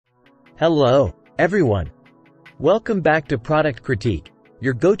Hello, everyone. Welcome back to Product Critique,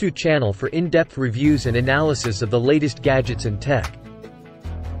 your go-to channel for in-depth reviews and analysis of the latest gadgets and tech.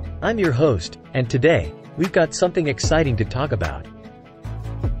 I'm your host, and today, we've got something exciting to talk about.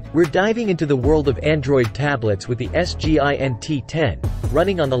 We're diving into the world of Android tablets with the SGIN T10,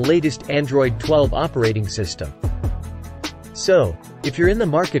 running on the latest Android 12 operating system. So, if you're in the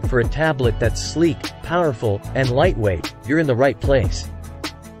market for a tablet that's sleek, powerful, and lightweight, you're in the right place.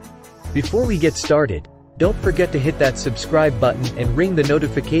 Before we get started, don't forget to hit that subscribe button and ring the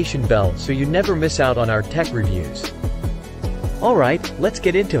notification bell so you never miss out on our tech reviews. Alright, let's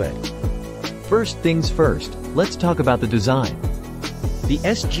get into it. First things first, let's talk about the design. The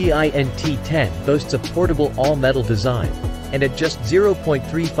SGIN T10 boasts a portable all-metal design, and at just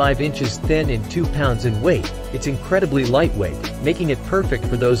 0.35 inches thin and 2 pounds in weight, it's incredibly lightweight, making it perfect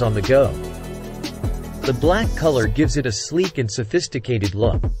for those on the go. The black color gives it a sleek and sophisticated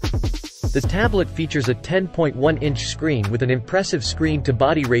look. The tablet features a 10.1-inch screen with an impressive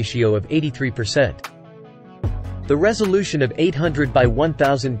screen-to-body ratio of 83%. The resolution of 800 by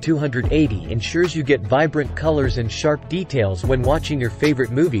 1280 ensures you get vibrant colors and sharp details when watching your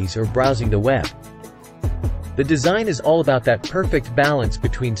favorite movies or browsing the web. The design is all about that perfect balance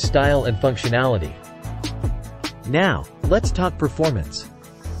between style and functionality. Now, let's talk performance.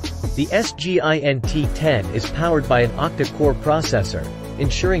 The SGIN T10 is powered by an octa-core processor,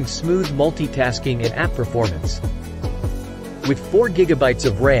 ensuring smooth multitasking and app performance. With 4 GB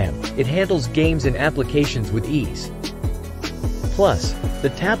of RAM, it handles games and applications with ease. Plus, the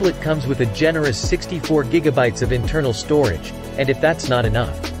tablet comes with a generous 64 GB of internal storage, and if that's not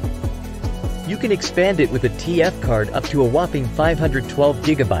enough, you can expand it with a TF card up to a whopping 512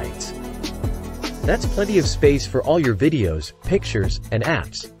 GB. That's plenty of space for all your videos, pictures, and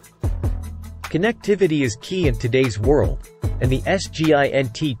apps. Connectivity is key in today's world, and the SGIN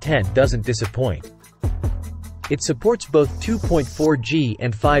T10 doesn't disappoint. It supports both 2.4G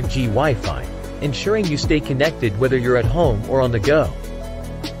and 5G Wi-Fi, ensuring you stay connected whether you're at home or on the go.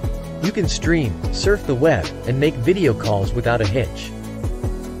 You can stream, surf the web, and make video calls without a hitch.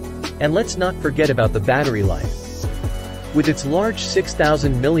 And let's not forget about the battery life. With its large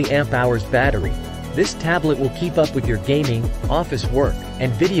 6000 mAh battery, this tablet will keep up with your gaming, office work,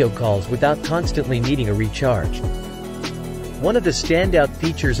 and video calls without constantly needing a recharge. One of the standout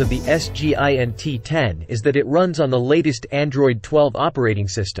features of the SGIN T10 is that it runs on the latest Android 12 operating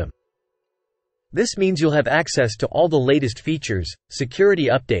system. This means you'll have access to all the latest features, security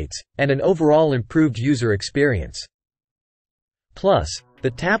updates, and an overall improved user experience. Plus,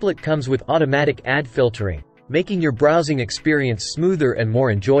 the tablet comes with automatic ad filtering, making your browsing experience smoother and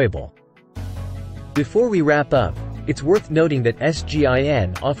more enjoyable. Before we wrap up, it's worth noting that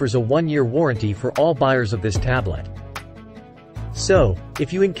SGIN offers a 1-year warranty for all buyers of this tablet. So,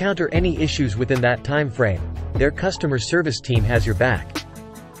 if you encounter any issues within that time frame, their customer service team has your back.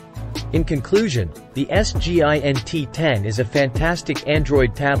 In conclusion, the SGIN T10 is a fantastic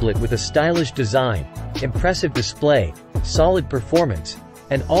Android tablet with a stylish design, impressive display, solid performance,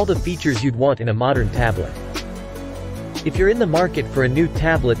 and all the features you'd want in a modern tablet. If you're in the market for a new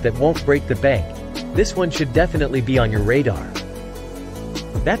tablet that won't break the bank, this one should definitely be on your radar.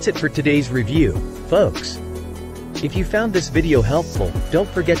 That's it for today's review, folks. If you found this video helpful, don't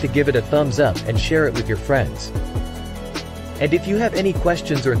forget to give it a thumbs up and share it with your friends. And if you have any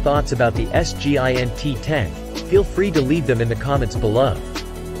questions or thoughts about the SGIN T10, feel free to leave them in the comments below.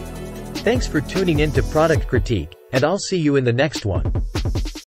 Thanks for tuning in to Product Critique, and I'll see you in the next one.